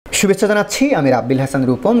শুভেচ্ছা জানাচ্ছি আমি রাব্বিল হাসান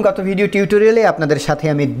রূপম। গত ভিডিও টিউটোরিয়ালে আপনাদের সাথে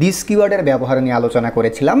আমি দিস কিওয়ার্ডের ব্যবহার নিয়ে আলোচনা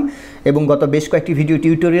করেছিলাম এবং গত বেশ কয়েকটি ভিডিও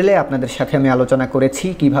টিউটোরিয়ালে আপনাদের সাথে আমি আলোচনা করেছি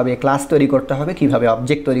কিভাবে ক্লাস তৈরি করতে হবে, কিভাবে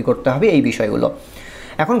অবজেক্ট তৈরি করতে হবে, এই বিষয়গুলো।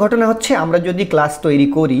 এখন ঘটনা হচ্ছে আমরা যদি ক্লাস তৈরি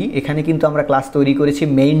করি, এখানে কিন্তু আমরা ক্লাস তৈরি করেছি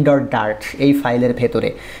main.dart এই ফাইলের ভেতরে।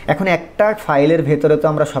 এখন একটা ফাইলের ভেতরে তো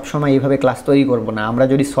আমরা সবসময় এইভাবে ক্লাস তৈরি করব না। আমরা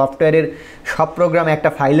যদি সফটওয়্যারের সব প্রোগ্রাম একটা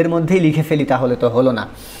ফাইলের মধ্যেই লিখে ফেলি তাহলে তো হলো না।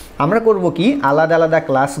 আমরা করব কি, আলাদা আলাদা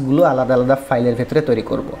ক্লাসগুলো আলাদা আলাদা ফাইলের ভেতরে তৈরি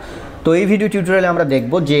করব। তো এই ভিডিও টিউটোরিয়ালে আমরা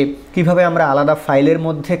দেখব যে কিভাবে আমরা আলাদা ফাইলের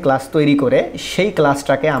মধ্যে ক্লাস তৈরি করে সেই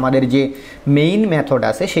ক্লাসটাকে আমাদের যে মেইন মেথড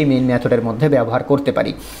আছে সেই মেইন মেথডের মধ্যে ব্যবহার করতে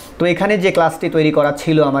পারি। তো এখানে যে ক্লাসটি তৈরি করা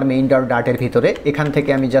ছিল আমার main.dart-এর ভিতরে, এখান থেকে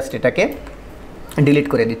আমি জাস্ট এটাকে ডিলিট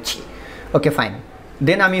করে দিচ্ছি। Okay fine.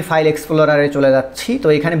 দেন আমি ফাইল এক্সপ্লোরারে চলে যাচ্ছি। তো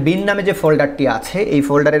এখানে বিন নামে যে ফোল্ডারটি আছে এই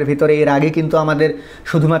ফোল্ডারের ভিতরে এর আগে কিন্তু আমাদের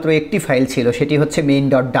শুধুমাত্র একটি ফাইল ছিল, সেটি হচ্ছে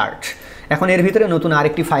main.dart। এখন এর ভিতরে নতুন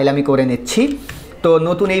আরেকটি ফাইল আমি করে নিচ্ছি। তো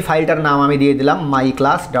নতুন এই ফাইলটার নাম আমি দিয়ে দিলাম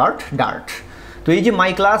myclass.dart। তো এই যে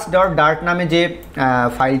myclass.dart নামে যে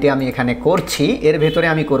ফাইলটি আমি এখানে করছি, এর ভেতরে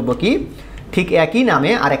আমি করব কি, ঠিক একই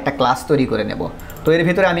নামে আর একটা ক্লাস তৈরি করে নেব। তো এর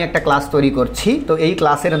ভিতরে আমি একটা ক্লাস তৈরি করছি। তো এই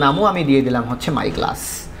ক্লাসের নামও আমি দিয়ে দিলাম হচ্ছে myclass।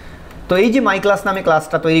 তো এই যে myclass নামে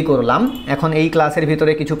ক্লাসটা তৈরি করলাম, এখন এই ক্লাসের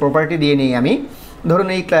ভিতরে কিছু প্রপার্টি দিয়ে নিই আমি। ধরুন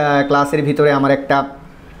এই ক্লাসের ভিতরে আমার একটা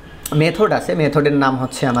মেথড আছে, মেথডের নাম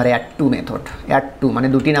হচ্ছে আমার add2 মেথড। add2 মানে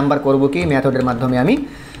দুটি নাম্বার করব কি, মেথডের মাধ্যমে আমি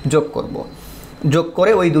যোগ করব। যোগ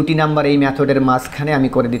করে ওই দুটি নাম্বার এই মেথডের মাঝখানে আমি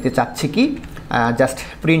করে দিতে চাচ্ছি কি, জাস্ট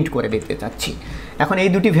প্রিন্ট করে দিতে চাচ্ছি। এখন এই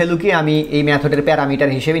দুটি ভ্যালুকে আমি এই মেথডের প্যারামিটার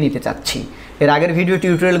হিসেবে নিতে চাচ্ছি। এর আগের ভিডিও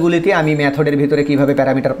টিউটোরিয়ালগুলিতে আমি মেথডের ভিতরে কিভাবে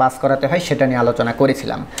প্যারামিটার পাস করাতে হয় সেটা নিয়ে আলোচনা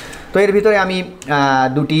করেছিলাম। তো এর ভিতরে আমি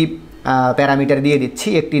দুটি প্যারামিটার দিয়ে দিচ্ছি।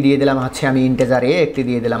 একটি দিয়ে দিলাম হচ্ছে আমি ইন্টেজার এ, একটি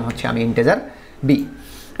দিয়ে দিলাম হচ্ছে আমি ইন্টেজার বি।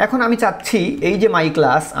 এখন আমি চাচ্ছি এই যে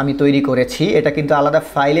myclass আমি তৈরি করেছি, এটা কিন্তু আলাদা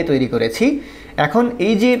ফাইলে তৈরি করেছি। এখন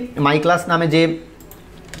এই যে myclass নামে যে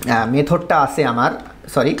মেথডটা আছে আমার,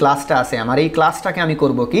 সরি ক্লাসটা আছে আমার, এই ক্লাসটাকে আমি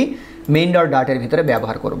করব কি, main.dart-এর ভিতরে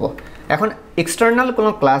ব্যবহার করব। এখন এক্সটার্নাল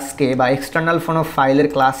কোনো ক্লাসকে বা এক্সটার্নাল কোনো ফাইলের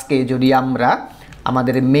ক্লাসকে যদি আমরা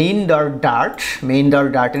আমাদের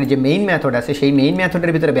main.dart-এর যে মেইন মেথড আছে সেই মেইন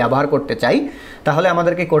মেথডের ভিতরে ব্যবহার করতে চাই, তাহলে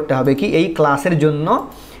আমাদেরকে করতে হবে কি, এই ক্লাসের জন্য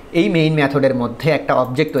এই মেইন মেথডের মধ্যে একটা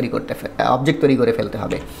অবজেক্ট তৈরি করে ফেলতে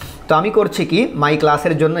হবে। তো আমি করছি কি,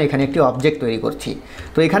 myclass-এর জন্য এখানে একটি অবজেক্ট তৈরি করছি।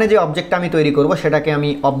 তো এখানে যে অবজেক্টটা আমি তৈরি করব সেটাকে আমি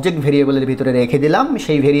অবজেক্ট ভেরিয়েবলের ভিতরে রেখে দিলাম।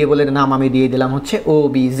 সেই ভেরিয়েবলের নাম আমি দিয়ে দিলাম হচ্ছে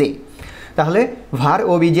obj। তাহলে var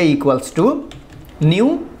obj equals to new,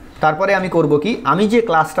 তারপরে আমি করব কি, আমি যে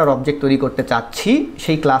ক্লাসটার অবজেক্ট তৈরি করতে চাচ্ছি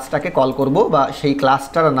সেই ক্লাসটাকে কল করব বা সেই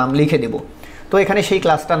ক্লাসটার নাম লিখে দেব। তো এখানে সেই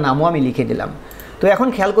ক্লাসটার নামও আমি লিখে দিলাম। তো এখন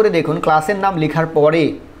খেয়াল করে দেখুন, ক্লাসের নাম লেখার পরে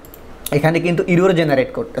এখানে কিন্তু ইরর জেনারেট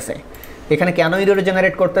করতেছে। এখানে কেন ইরর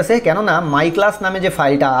জেনারেট করতেছে? কেননা myclass নামে যে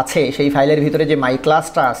ফাইলটা আছে সেই ফাইলের ভিতরে যে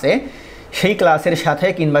myclass-টা আছে সেই ক্লাসের সাথে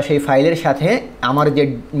কিংবা সেই ফাইলের সাথে আমার যে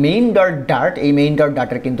main.dart এই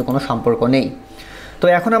main.dart-এর কিন্তু কোনো সম্পর্ক নেই। তো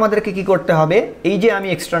এখন আমাদেরকে কি করতে হবে, এই যে আমি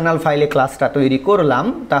এক্সটার্নাল ফাইলে ক্লাসটা তৈরি করলাম,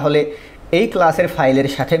 তাহলে এই ক্লাসের ফাইলের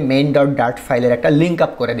সাথে main.dart ফাইলের একটা লিঙ্ক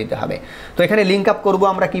আপ করে দিতে হবে। তো এখানে লিঙ্ক আপ করবো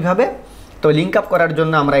আমরা কিভাবে? তো লিঙ্ক আপ করার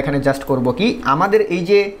জন্য আমরা এখানে জাস্ট করব কি, আমাদের এই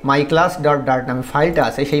যে myclass.dart নামে ফাইলটা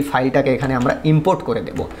আছে সেই ফাইলটাকে এখানে আমরা ইম্পোর্ট করে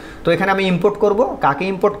দেব। তো এখানে আমি ইম্পোর্ট করব, কাকে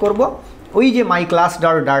ইম্পোর্ট করব? ওই যে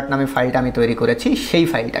myclass.dart নামে ফাইলটা আমি তৈরি করেছি সেই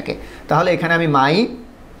ফাইলটাকে। তাহলে এখানে আমি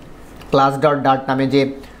myclass.dart নামে যে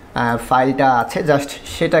ফাইলটা আছে জাস্ট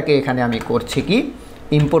সেটাকে এখানে আমি করছি কি,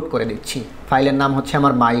 ইম্পোর্ট করে দিচ্ছি। ফাইলের নাম হচ্ছে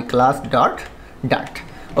আমার myclass.dart।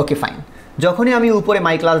 Okay fine. যখনই আমি উপরে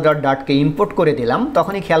myclass.dart-কে ইম্পোর্ট করে দিলাম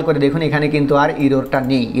তখনই খেয়াল করে দেখুন এখানে কিন্তু আর ইররটা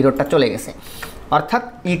নেই, ইররটা চলে গেছে। অর্থাৎ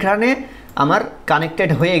এখানে আমার কানেক্টেড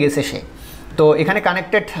হয়ে গেছে সে। তো এখানে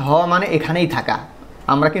কানেক্টেড হওয়া মানে এখানেই থাকা।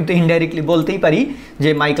 আমরা কিন্তু ইনডাইরেক্টলি বলতেই পারি যে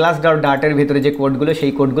myclass.dart-এর ভিতরে যে কোডগুলো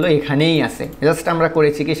সেই কোডগুলো এখানেই আছে, জাস্ট আমরা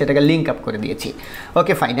করেছি কি, সেটাকে লিঙ্ক আপ করে দিয়েছি।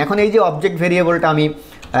 Okay fine. এখন এই যে অবজেক্ট ভেরিয়েবলটা আমি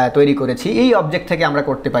তৈরি করেছি, এই অবজেক্ট থেকে আমরা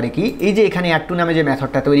করতে পারি কি, এই যে এখানে add2 নামে যে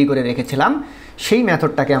মেথডটা তৈরি করে রেখেছিলাম সেই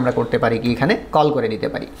মেথডটাকে আমরা করতে পারি কি, এখানে কল করে দিতে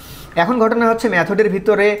পারি। এখন ঘটনা হচ্ছে মেথডের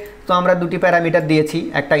ভিতরে তো আমরা দুটি প্যারামিটার দিয়েছি,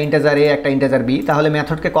 একটা ইন্টেজার এ, একটা ইন্টেজার বি। তাহলে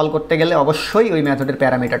মেথডকে কল করতে গেলে অবশ্যই ওই মেথডের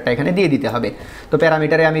প্যারামিটারটা এখানে দিয়ে দিতে হবে। তো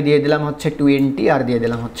প্যারামিটারে আমি দিয়ে দিলাম হচ্ছে 20 আর দিয়ে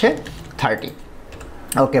দিলাম হচ্ছে 30।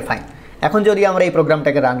 Okay fine. এখন যদি আমরা এই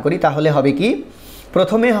প্রোগ্রামটাকে রান করি তাহলে হবে কি,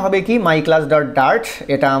 প্রথমে হবে কি, myclass.dart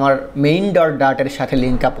এটা আমার main.dart-এর সাথে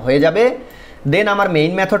লিঙ্ক আপ হয়ে যাবে। দেন আমার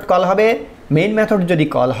মেইন মেথড কল হবে। মেইন মেথড যদি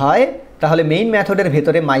কল হয় তাহলে মেইন মেথডের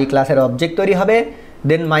ভেতরে myclass-এর অবজেক্ট তৈরি হবে।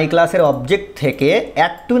 দেন myclass-এর অবজেক্ট থেকে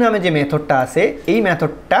add2 নামে যে মেথডটা আছে এই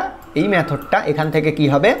মেথডটা এখান থেকে কি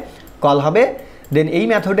হবে, কল হবে। দেন এই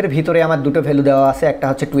মেথডের ভিতরে আমার দুটো ভ্যালু দেওয়া আছে, একটা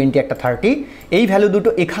হচ্ছে 20 একটা 30। এই ভ্যালু দুটো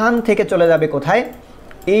এখান থেকে চলে যাবে কোথায়,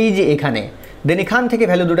 এই যে এখানে। দেন এখান থেকে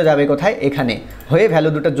ভ্যালু দুটো যাবে কোথায়, এখানে, হয়ে ভ্যালু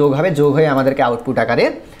দুটো যোগ হবে, যোগ হয়ে আমাদেরকে আউটপুট আকারে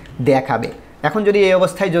দেখাবে। এখন যদি এই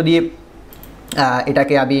অবস্থায় যদি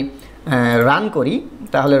এটাকে আমি রান করি,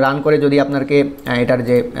 তাহলে রান করে যদি আপনাকে এটার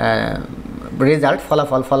যে রেজাল্ট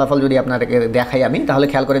ফলাফল যদি আপনাদেরকে দেখাই আমি, তাহলে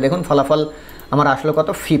খেয়াল করে দেখুন ফলাফল আমার আসলো কত,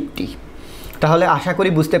 50। তাহলে আশা করি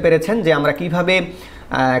বুঝতে পেরেছেন যে আমরা কিভাবে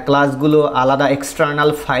ক্লাসগুলো আলাদা এক্সটার্নাল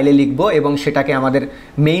ফাইলে লিখব এবং সেটাকে আমাদের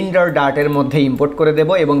main.dart-এর মধ্যে ইম্পোর্ট করে দেব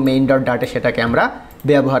এবং main.dart-এ সেটাকে আমরা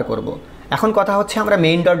ব্যবহার করব। এখন কথা হচ্ছে আমরা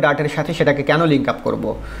main.dart-এর সাথে সেটাকে কেন লিঙ্ক আপ করব।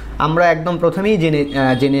 আমরা একদম প্রথমেই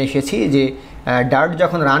জেনে এসেছি যে ডার্ট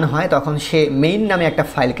যখন রান হয় তখন সে মেইন নামে একটা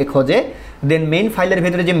ফাইলকে খোঁজে, দেন মেইন ফাইলের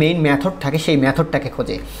ভেতরে যে মেইন মেথড থাকে সেই মেথডটাকে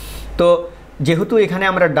খোঁজে। তো যেহেতু এখানে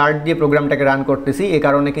আমরা ডার্ট দিয়ে প্রোগ্রামটাকে রান করতেছি, এ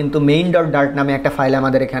কারণে কিন্তু main.dart নামে একটা ফাইল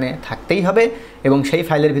আমাদের এখানে থাকতেই হবে এবং সেই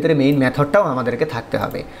ফাইলের ভিতরে মেইন মেথডটাও আমাদেরকে থাকতে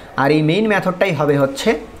হবে। আর এই মেইন মেথডটাই হবে হচ্ছে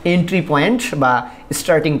এন্ট্রি পয়েন্ট বা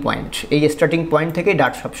স্টার্টিং পয়েন্ট। এই স্টার্টিং পয়েন্ট থেকেই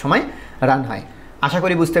ডার্ট সবসময় রান হয়। আশা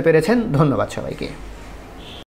করি বুঝতে পেরেছেন। ধন্যবাদ সবাইকে।